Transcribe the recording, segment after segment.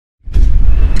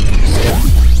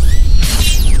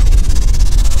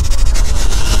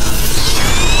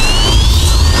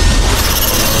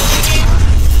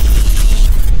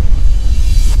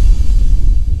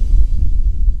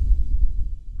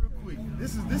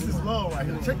This is love right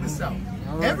here. Check this out.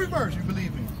 Right. Every verse you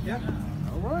believe in. Yeah.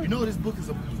 All right. You know this book is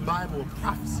a Bible of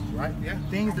prophecy, right? Yeah.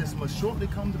 Things that must shortly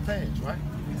come to pass, right?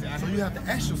 Exactly. So you have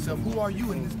to ask yourself, who are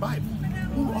you in this Bible?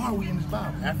 Who are we in this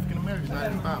Bible? African Americans not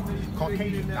in the Bible.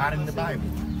 Caucasian not in the Bible.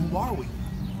 Who are we?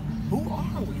 Who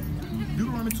are we?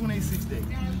 Deuteronomy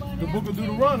 28:6. The book of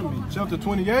Deuteronomy, chapter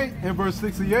 28 and verse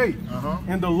 68.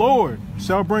 And the Lord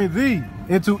shall bring thee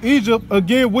into Egypt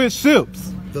again with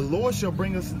ships. The Lord shall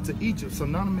bring us into Egypt,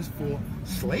 synonymous for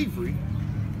slavery.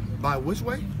 By which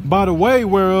way? By the way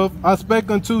whereof I spake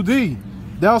unto thee.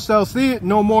 Thou shalt see it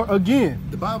no more again.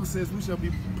 The Bible says we shall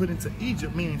be put into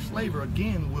Egypt, meaning slavery,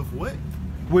 again with what?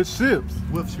 With ships.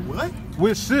 With what?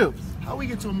 With ships. How we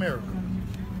get to America?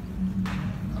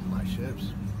 By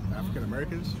ships. African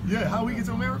Americans? Yeah, how we get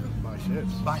to America? By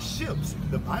ships. By ships.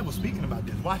 The Bible's speaking about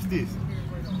this. Watch this.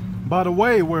 By the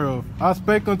way whereof I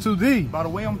spake unto thee. By the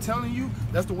way I'm telling you,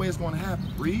 that's the way it's going to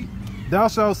happen. Read. Thou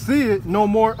shalt see it no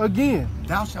more again.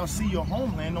 Thou shalt see your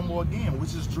homeland no more again,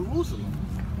 which is Jerusalem.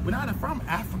 We're not from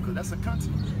Africa, that's a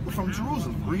country. We're from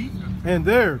Jerusalem. Read. And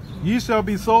there ye shall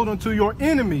be sold unto your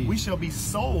enemies. We shall be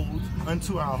sold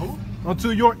unto our who?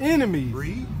 Unto your enemies.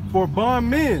 Read. For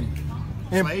bondmen.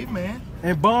 And slave man.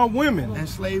 And bond women. And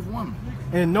slave women.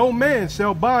 And no man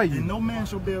shall buy you. And no man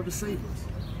shall be able to save us.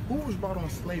 Who was brought on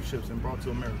slave ships and brought to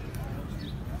America?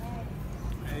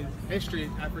 History,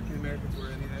 African Americans were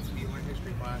in the SB1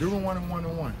 history class. Doing 1 and 1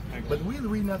 and 1. But we're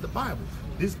reading out the Bible.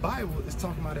 This Bible is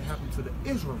talking about it happened to the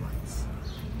Israelites.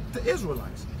 The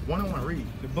Israelites. 1 and 1, read.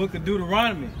 The book of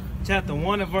Deuteronomy, chapter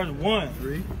 1 and verse 1.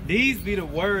 Read. These be the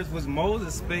words which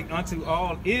Moses spake unto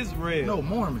all Israel. No,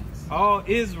 Mormons. All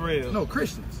Israel. No,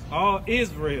 Christians. All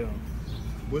Israel.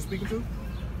 What's speaking to?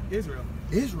 Israel.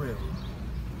 Israel.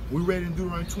 We read in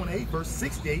Deuteronomy 28, verse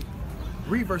 68.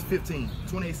 Read verse 15.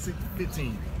 28,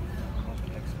 15.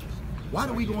 Why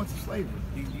do we go into slavery?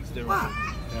 Why?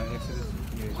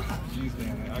 Why?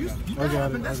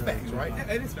 That's facts, right?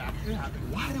 It is fact. It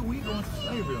happened. Why did we go into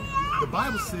slavery? The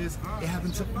Bible says it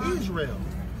happened to Israel.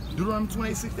 Deuteronomy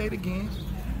 28:68 again.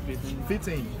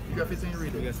 15. You got 15 to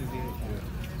read it. Yeah, 68.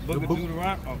 Yeah. Book of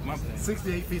Deuteronomy. Oh, my bad.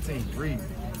 68:15. Read.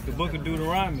 The book of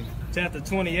Deuteronomy, chapter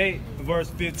 28, verse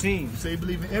 15. You say you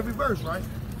believe in every verse, right?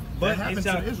 But that happened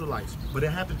to the Israelites. But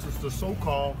it happened to the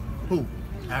so-called who?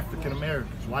 African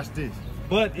Americans. Watch this.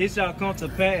 But it shall come to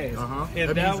pass.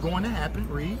 If that means going to happen.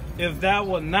 Read. If thou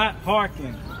wilt not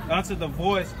hearken unto the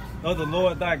voice of the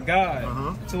Lord thy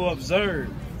God, to observe,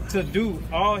 to do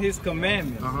all his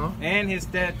commandments and his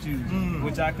statutes,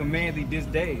 which I command thee this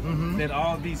day, that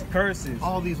all these curses,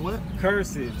 all these what?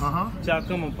 Curses shall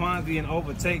come upon thee and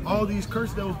overtake thee. All these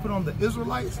curses that was put on the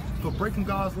Israelites for breaking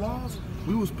God's laws,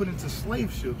 we was put into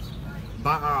slave ships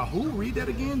by our who? Read that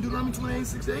again, Deuteronomy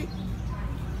 28:68.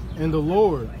 And the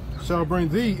Lord shall bring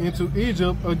thee into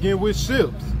Egypt again with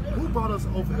ships. Who brought us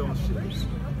over here on ships?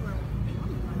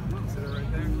 Sit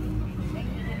right there.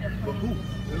 But who?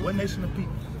 What nation of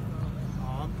people?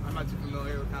 I'm not too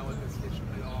familiar with how this history,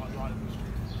 a lot of history.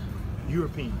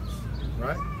 Europeans,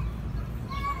 right?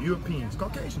 Europeans,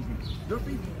 Caucasian people, their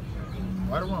people.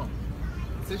 Right or wrong?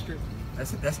 It's history.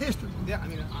 That's history. Yeah, I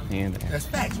mean, that's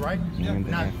facts, right? Yeah.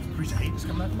 Not preach hate is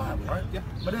coming out of the Bible, right? Yeah.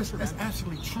 But that's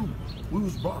actually true. We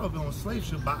was brought up on slave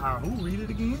ship by our who? Read it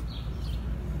again.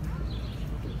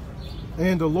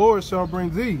 And the Lord shall bring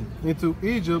thee into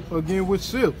Egypt again with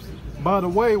ships, by the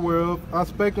way whereof I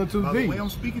spake unto by thee. The way I'm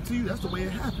speaking to you, that's the way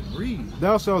it happened. Read.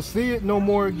 Thou shalt see it no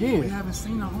more again. We haven't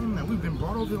seen our homeland. We've been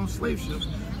brought over on slave ships,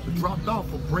 but dropped off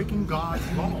for breaking God's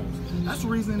laws. That's the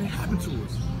reason it happened to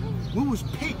us. We was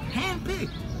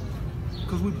hand-picked,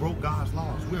 because we broke God's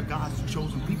laws. We're God's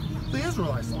chosen people. The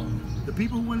Israelites are. The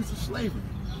people who went into slavery,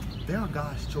 they are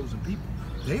God's chosen people.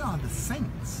 They are the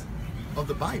saints of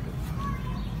the Bible.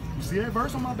 You see that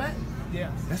verse on my back?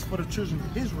 Yes. That's for the children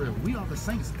of Israel. We are the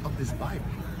saints of this Bible.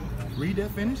 Read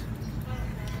that, finish.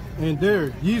 And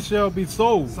there ye shall be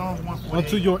sold Psalms 148,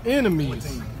 unto your enemies.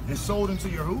 14. And sold unto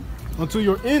your who? Unto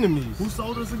your enemies. Who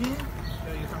sold us again?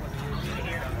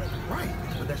 Right,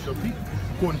 but that's your people,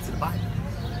 according to the Bible.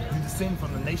 You descend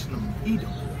from the nation of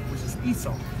Edom, which is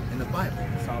Esau in the Bible.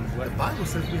 The Bible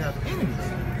says we have enemies.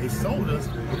 They sold us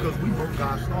because we broke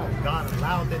God's law. God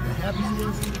allowed that to happen to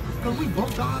us because we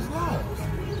broke God's laws.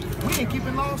 We ain't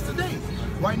keeping laws today.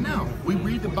 Right now, we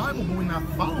read the Bible, but we're not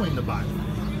following the Bible.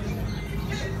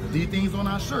 These things on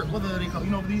our shirt, what are they called?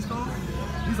 You know what these called?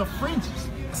 These are fringes.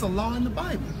 It's a law in the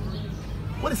Bible.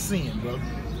 What is sin, bro?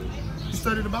 You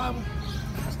study the Bible?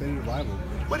 I study the Bible.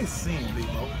 What is sin, big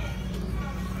bro?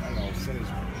 I don't know. Sin is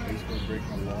basically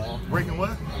breaking the law. Breaking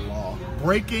what? The law.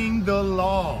 Breaking the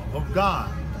law of God.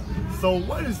 So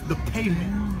what is the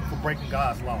payment for breaking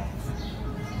God's laws?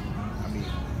 mean,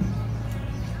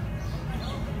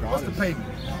 What's the payment?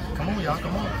 Come on, y'all,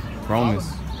 come on.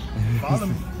 Romans. Follow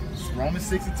me. Romans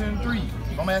 6 and 10 and 3.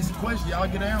 I'm gonna ask you a question, y'all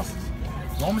get the answers.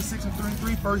 Romans 6 and 3 and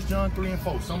 3, 1 John 3 and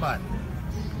 4. Somebody.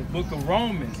 The book of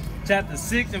Romans, chapter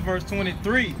 6 and verse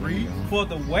 23. Read. For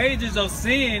the wages of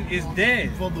sin is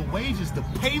death. For the wages, the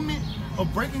payment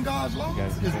of breaking God's laws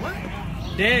is what?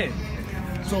 Death.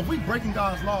 So if we breaking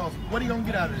God's laws, what are you gonna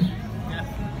get out of it?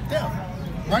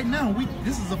 Death. Right now,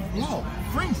 this is a law.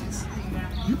 Fringes.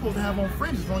 You supposed to have on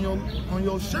fringes on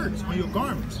your shirts, on your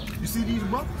garments. You see these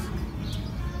brothers?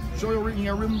 Show your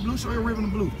ribbon of blue. Show your ribbon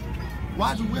of blue.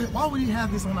 Why would he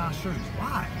have this on our shirts?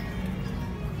 Why?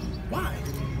 Why?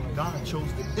 God chose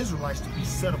the Israelites to be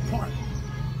set apart.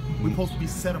 We're supposed to be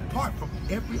set apart from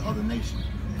every other nation.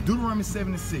 Deuteronomy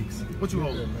 7 and 6. What you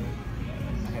holding?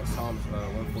 I got Psalms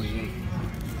 148.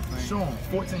 Show them.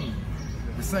 14.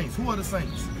 The saints. Who are the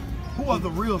saints? Who are the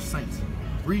real saints?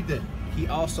 Read that. He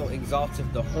also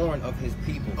exalteth the horn of his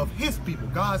people. Of his people,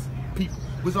 God's people,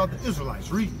 which are the Israelites.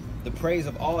 Read. The praise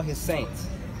of all his saints.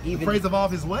 The praise of all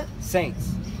his what?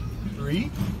 Saints. Read.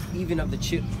 Even of the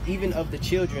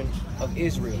children of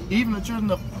Israel. Even the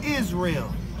children of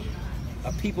Israel.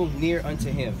 A people near unto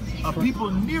him. A people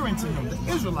near unto him.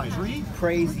 The Israelites. Read.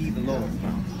 Praise ye the Lord.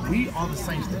 We are the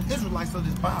saints. The Israelites of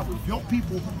this Bible. If your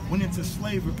people went into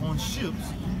slavery on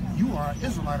ships, you are an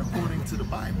Israelite according to the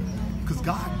Bible. Because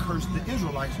God cursed the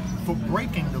Israelites for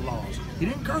breaking the laws. He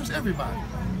didn't curse everybody.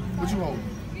 What you hold?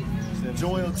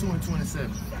 Joel 2 and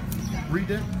 27. Read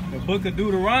that. The book of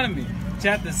Deuteronomy,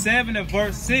 chapter 7 and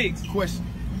verse 6. Question.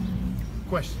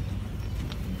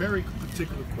 Very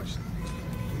particular question.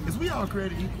 Is we all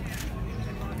created equal?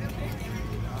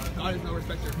 God is no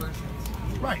respecter of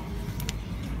persons. Right.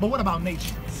 But what about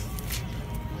nations?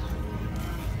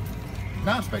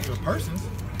 Not respecter of persons,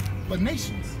 but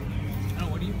nations. I don't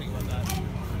know, what do you think about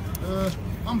that?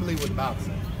 I'm believe what the Bible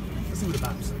says. Let's see what the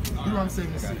Bible says. Deuteronomy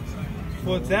 7 and 6.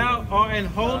 For thou art an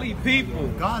holy people.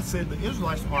 God said the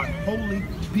Israelites are holy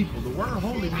people. The word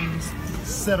holy means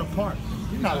set apart.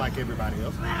 You're not like everybody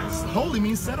else. Holy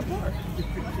means set apart.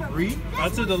 Read.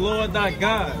 Unto the Lord thy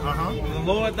God. The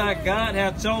Lord thy God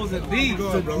hath chosen thee.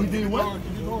 So he did what?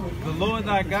 The Lord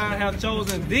thy God hath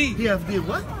chosen thee. He hath did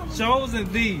what?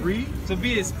 Chosen thee. Read. To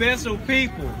be a special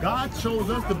people. God chose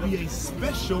us to be a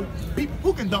special people.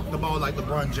 Who can dunk the ball like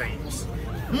LeBron James?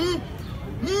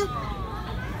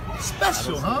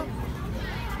 Special, huh?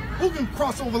 Who can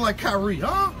cross over like Kyrie,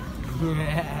 huh?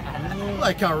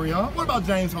 Like Kyrie, huh? What about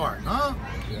James Harden, huh?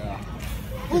 Yeah.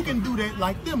 Who can do that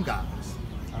like them guys?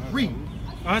 Read.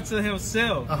 Unto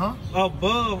himself,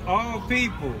 above all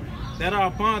people that are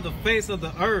upon the face of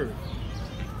the earth.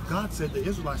 God said the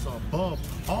Israelites are above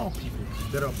all people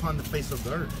that are upon the face of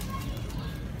the earth.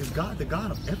 Is God the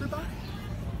God of everybody?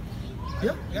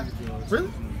 Yeah? Yeah. Really?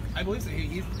 I believe so.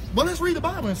 Well, let's read the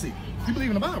Bible and see. You believe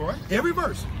in the Bible, right? Every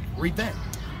verse. Read that.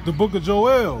 The book of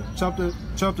Joel, chapter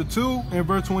 2 and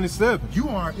verse 27. You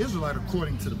are an Israelite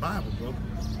according to the Bible, bro.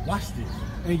 Watch this.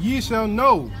 And ye shall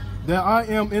know that I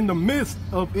am in the midst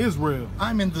of Israel.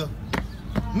 I'm in the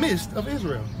midst of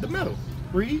Israel. The middle.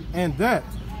 Read. And that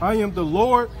I am the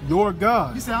Lord your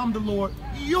God. He said, I'm the Lord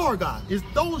your God. Is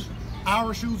those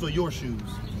our shoes or your shoes?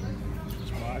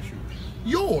 It's my shoes.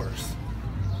 Yours.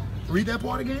 Read that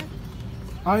part again.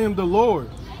 I am the Lord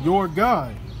your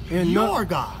God. And your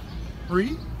God.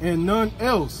 Read. And none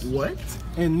else. What?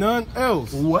 And none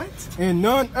else. What? And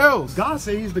none else. God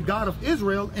said he's the God of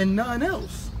Israel and none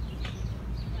else.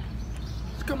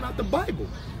 It's coming out the Bible.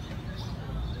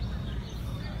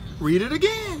 Read it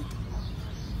again.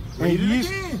 Read it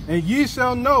again. And ye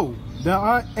shall know that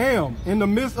I am in the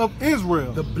midst of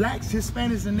Israel. The blacks,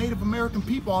 Hispanics, and Native American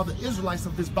people are the Israelites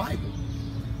of this Bible.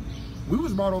 We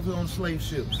was brought over on slave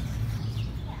ships.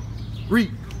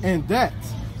 Read. And that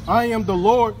I am the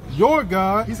Lord your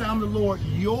God. He said, I'm the Lord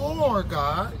your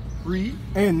God. Read.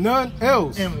 And none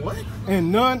else. And what?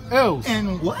 And none else.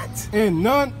 And what? And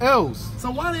none else.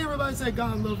 So why did everybody say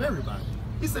God love everybody?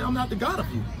 He said, I'm not the God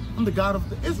of you. I'm the God of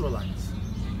the Israelites.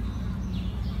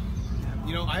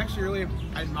 You know, I actually really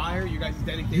admire you guys'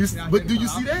 dedication. But do you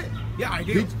see that? Yeah, I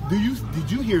do.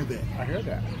 Did you hear that? I heard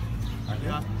that.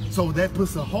 Yeah. So that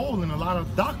puts a hole in a lot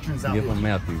of doctrines out Give there. him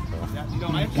Matthew, bro. Yeah, you know,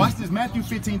 I actually, Watch this, Matthew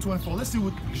 15:24. Let's see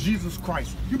what Jesus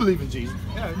Christ. You believe in Jesus?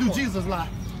 Yeah, Do cool. Jesus lie?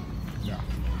 Yeah.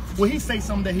 Will he say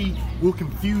something that he will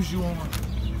confuse you on?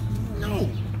 No.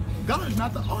 God is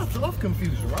not the author of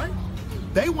confusion, right?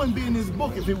 They wouldn't be in this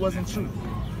book if it wasn't true.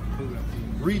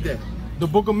 Read that. The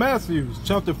book of Matthew,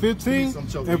 chapter 15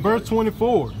 and verse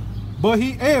 24. But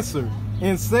he answered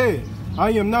and said,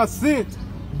 I am not sent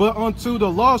but unto the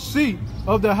lost sheep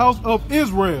of the house of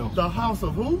Israel. The house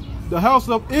of who? The house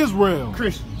of Israel.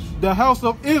 Christians. The house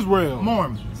of Israel.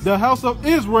 Mormons. The house of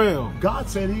Israel. God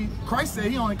said Christ said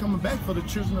he only coming back for the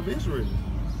children of Israel.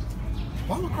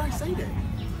 Why would Christ say that?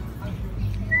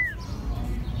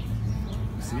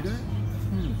 You see that?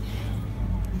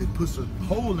 It puts a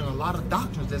hole in a lot of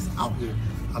doctrines that's out here.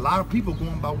 A lot of people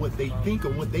going by what they think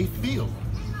or what they feel.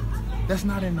 That's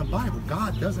not in the Bible.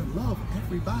 God doesn't love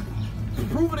everybody.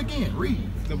 Prove it again. Read.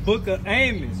 The book of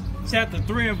Amos, chapter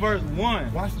 3 and verse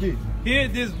 1. Watch this. Hear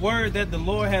this word that the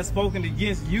Lord has spoken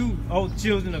against you, O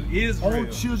children of Israel. O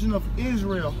children of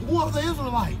Israel. Who are the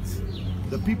Israelites?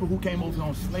 The people who came over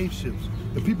on slave ships.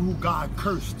 The people who God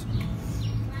cursed.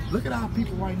 Look at our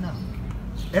people right now.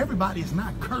 Everybody is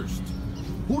not cursed.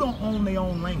 Who don't own their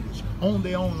own language, own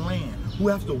their own land, who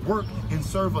have to work and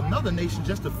serve another nation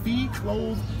just to feed,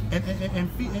 clothe,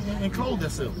 and clothe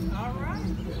themselves. All right.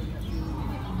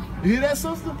 You hear that,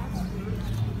 sister?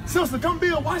 Sister, come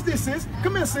here. Watch this, sis.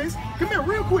 Come here, sis. Come here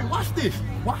real quick. Watch this.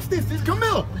 Watch this, sis. Come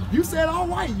here. You said, all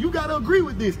right, you got to agree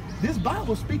with this. This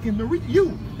Bible speaking to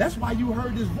you. That's why you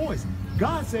heard this voice.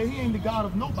 God said he ain't the God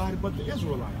of nobody but the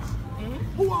Israelites.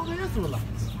 Who are the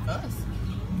Israelites? Us.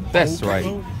 That's Okay.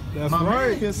 right. That's My right.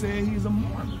 man here said he's a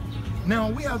Mormon. Now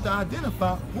we have to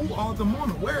identify who are the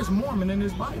Mormon. Where is Mormon in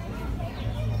this Bible?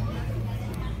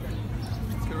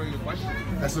 It's a really good question.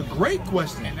 That's a great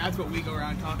question. And that's what we go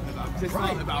around talking about. 'Cause it's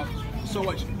Right. not about so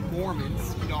much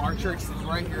Mormons. You know, our church is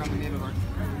right here on the name of our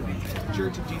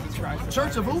Church of Jesus Christ.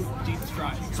 Church of who? Jesus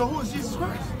Christ. So who is Jesus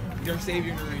Christ? Their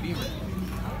Savior and their Redeemer.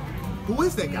 Who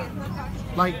is that guy?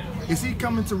 Like, is he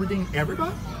coming to redeem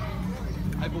everybody?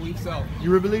 I believe so. You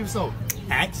really believe so?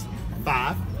 Acts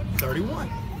 5:31.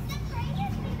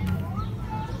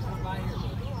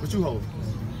 What you hold?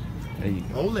 There you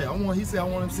go. Hold that. He said I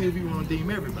want him to see if he want to redeem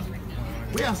everybody.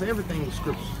 We answer everything with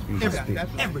scripture. Everything.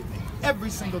 definitely. Everything. Every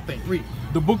single thing. Read.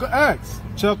 The book of Acts,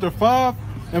 chapter 5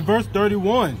 and verse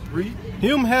 31. Read.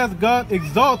 Him has God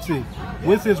exalted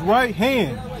with his right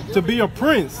hand to be a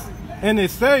prince and a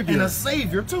savior, And a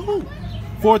savior to who?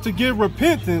 for to give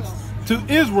repentance to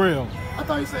Israel. I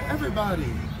thought you said everybody.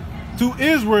 To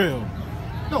Israel.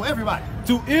 No, everybody.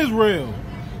 To Israel.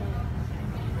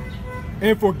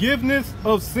 And forgiveness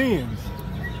of sins.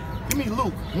 Give me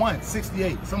Luke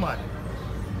 1:68. Somebody.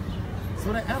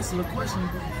 So that answers the question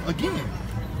again.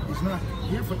 He's not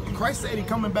here for Christ said he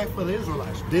coming back for the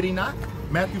Israelites. Did he not?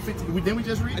 Matthew 15. Didn't we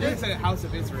just read I that? didn't say the house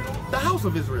of Israel. The house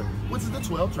of Israel, which is the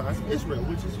 12 tribes of Israel,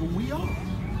 which is who we are.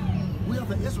 We are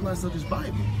the Israelites of this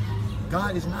Bible.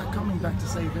 God is not coming back to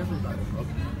save everybody, brother.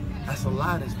 That's a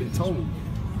lie that's been told.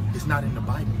 It's not in the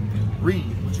Bible. Read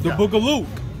what you The got. book of Luke,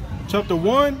 chapter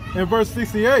 1 and verse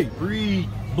 68. Read.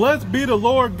 Blessed be the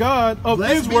Lord God of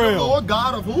Blessed be Israel. the Lord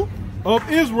God of who? Of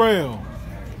Israel.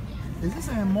 Is this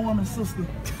saying Mormon sister?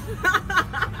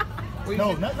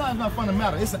 No, that's not fun to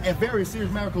matter. It's a very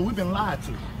serious matter because we've been lied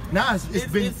to. Now it's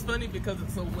been It's funny because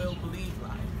it's so well believed,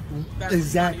 right? That's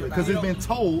exactly what's funny because about it's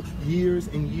been told years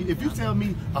and years. If you tell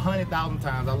me 100,000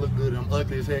 times I look good and I'm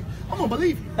ugly as heck, I'm gonna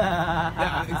believe you.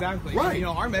 Yeah, exactly. Right. You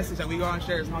know, our message that we go on and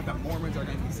share is not that Mormons are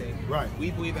going to be saved. Right.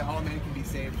 We believe that all men can be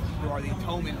saved through the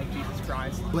atonement of Jesus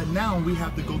Christ. But now we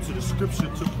have to go to the scripture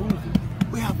to prove it.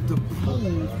 We have to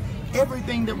prove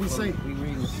everything that we say.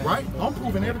 Right? I'm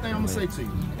proving everything I'm gonna say to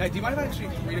you. Do you mind if I actually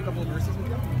read a couple of verses with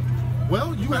you?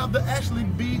 Well, you have to actually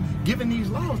be given these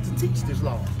laws to teach this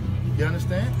law. You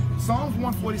understand? Psalms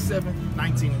 147,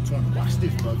 19 and 20. Watch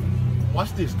this, brother.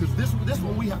 Watch this, because this is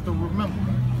what we have to remember.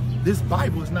 This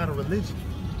Bible is not a religion.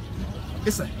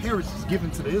 It's a heritage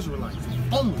given to the Israelites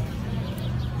only.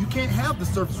 You can't have the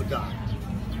surface of God.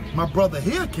 My brother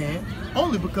here can,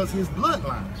 only because his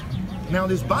bloodline. Now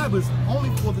this Bible is only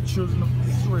for the children of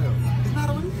Israel. It's not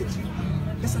a religion.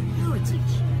 It's a heritage.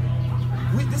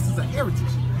 This is a heritage.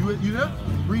 You there?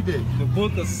 Read that. The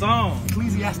book of Psalms,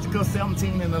 Ecclesiasticus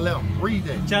 17 and 11. Read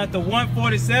that. chapter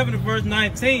 147 and verse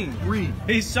 19. Read.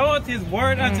 He showeth his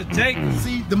word unto Jacob.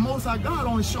 See, the Most High God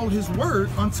only showed his word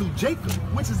unto Jacob,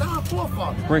 which is our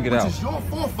forefather. Bring it out. Which is your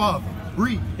forefather.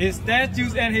 Read. His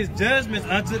statutes and his judgments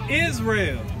unto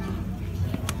Israel.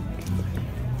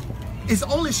 It's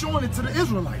only showing it to the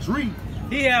Israelites. Read.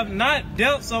 He have not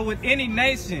dealt so with any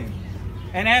nation.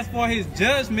 And as for his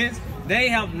judgments, they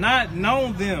have not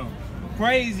known them.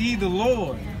 Praise ye the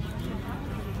Lord.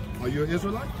 Are you an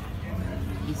Israelite?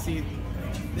 You see,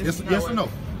 Yes or no?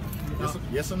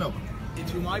 Yes or no?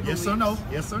 To my beliefs, Yes or no?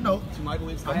 Yes or no? To my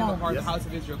beliefs, Come I am on, a part yes. of the house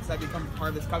of Israel because I become part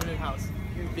of this covenant house.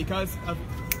 Because of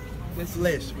this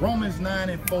Flesh. Romans 9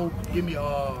 and 4. Give me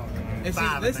And see,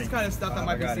 5. this is kind of stuff that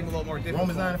might seem a little more difficult.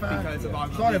 Romans 9 and 5. Because of our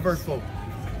Start at beliefs. verse 4.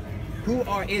 Who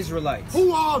are Israelites?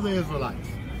 Who are the Israelites?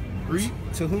 Read.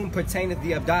 To whom pertaineth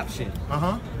the adoption,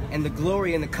 Uh-huh. and the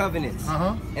glory and the covenants,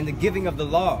 Uh-huh. and the giving of the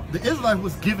law, The Israelite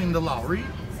was giving the law. Read.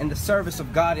 and the service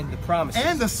of God and the promises.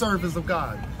 And the service of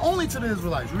God. Only to the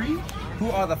Israelites. Read.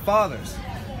 Who are the fathers,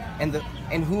 and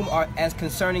whom are as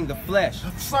concerning the flesh.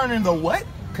 Concerning the what?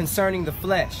 Concerning the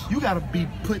flesh. You gotta be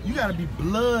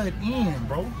blood in,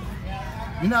 bro.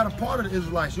 You're not a part of the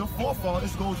Israelites. Your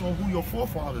forefathers, goes on who your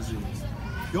forefathers is.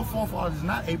 Your forefathers is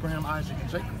not Abraham, Isaac, and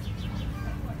Jacob.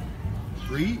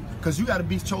 Read. Because you gotta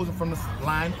be chosen from the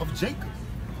line of Jacob.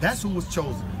 That's who was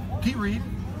chosen. Keep reading.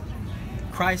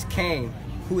 Christ came,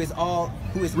 who is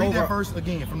Read over. that verse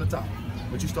again from the top.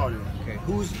 What you started on. Okay.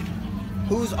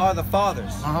 Whose are the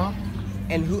fathers, Uh-huh.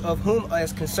 and of whom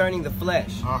as concerning the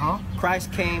flesh. Uh-huh.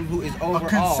 Christ came, who is over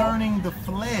all. Concerning the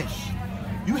flesh.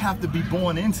 You have to be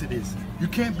born into this. You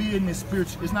can't be in this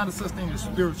spiritual. It's not a such thing as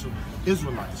spiritual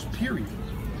Israelites, period.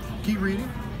 Keep reading.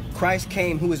 Christ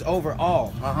came, who is over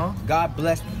all. Uh-huh. God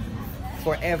blessed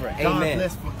forever. God Amen.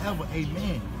 bless forever.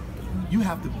 Amen. You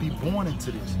have to be born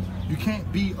into this. You can't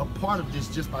be a part of this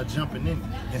just by jumping in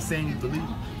and saying you believe.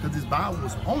 Because this Bible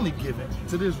was only given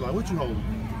to the Israelites. What you hold?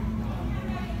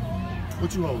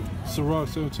 What you hold? Sirach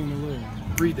 17:11.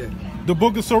 Read that. The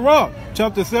book of Sirach,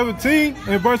 chapter 17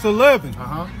 and verse 11.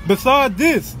 Uh-huh. Beside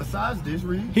this, Besides this,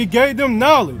 read. he gave them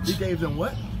knowledge. He gave them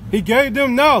what? He gave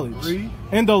them knowledge. Read.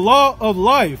 And the law of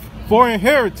life for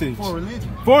inheritance. For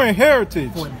religion. For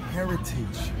inheritance. For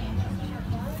inheritance.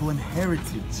 For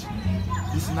inheritance.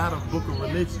 This is not a book of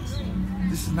religions.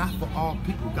 This is not for all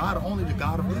people. God only the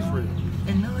God of Israel.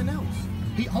 And none else.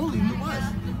 He only knew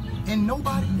us. And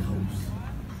nobody else.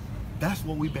 That's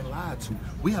what we've been lied to.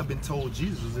 We have been told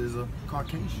Jesus is a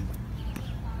Caucasian.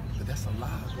 But that's a lie,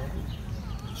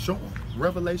 brother. Show them.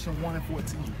 Revelation 1 and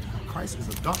 14. Christ is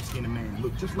a dark-skinned man.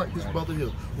 Look just like this brother here.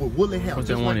 With woolly hair. What's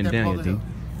Just that one like in that Daniel, brother here.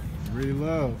 D? Really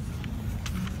loud.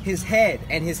 His head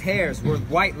and his hairs were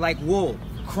white like wool.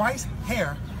 Christ's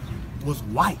hair was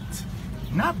white.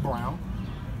 Not brown.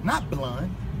 Not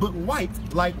blonde. But white.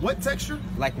 Like what texture?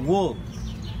 Like wool.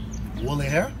 Woolly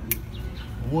hair.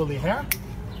 Woolly hair.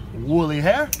 Woolly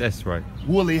hair. That's right.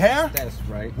 Woolly hair. That's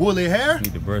right. Woolly hair.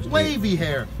 Need to brush that. Wavy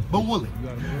hair. But woolly.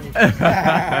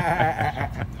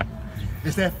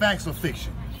 Is that facts or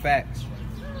fiction? Facts.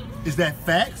 Is that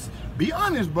facts? Be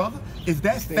honest, brother. Is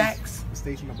that facts? It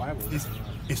states in the Bible.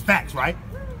 It's facts, right?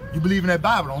 You believe in that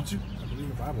Bible, don't you? I believe in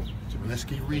the Bible. Let's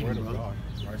keep reading, Word of brother. God.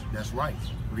 Right. That's right.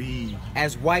 Read.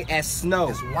 As white as snow.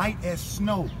 As white as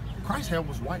snow. Christ's hair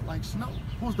was white like snow.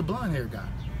 Who was the blonde hair guy?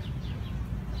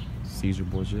 Caesar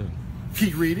Borgia.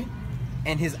 Keep reading.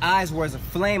 And his eyes were as a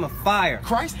flame of fire.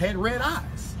 Christ had red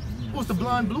eyes. Who was the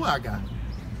blonde blue-eyed guy?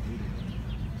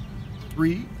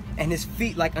 Read. And his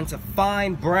feet like unto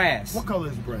fine brass. What color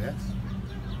is brass?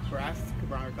 Brass,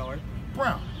 brown color.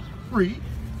 Brown. Read.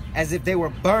 As if they were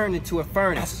burned into a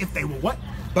furnace. As if they were what?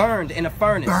 Burned in a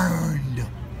furnace. Burned.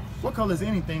 What color is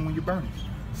anything when you burn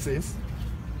it, sis?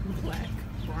 Black,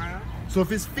 brown, So if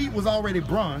his feet was already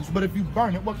bronze, but if you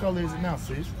burn it, what color is it now,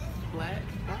 sis? black,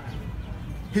 brown.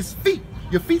 His feet.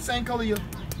 Your feet same color your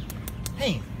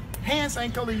hand. Hand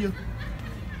same color your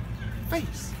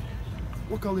face.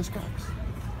 What color is Christ?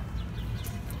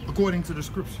 According to the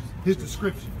scriptures. His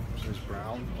description. It's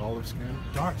brown, olive skin.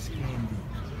 Dark skinned.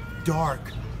 Dark.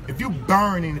 If you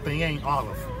burn anything, it ain't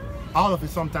olive. Olive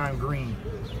is sometimes green.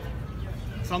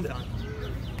 Sometimes.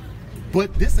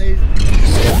 But this is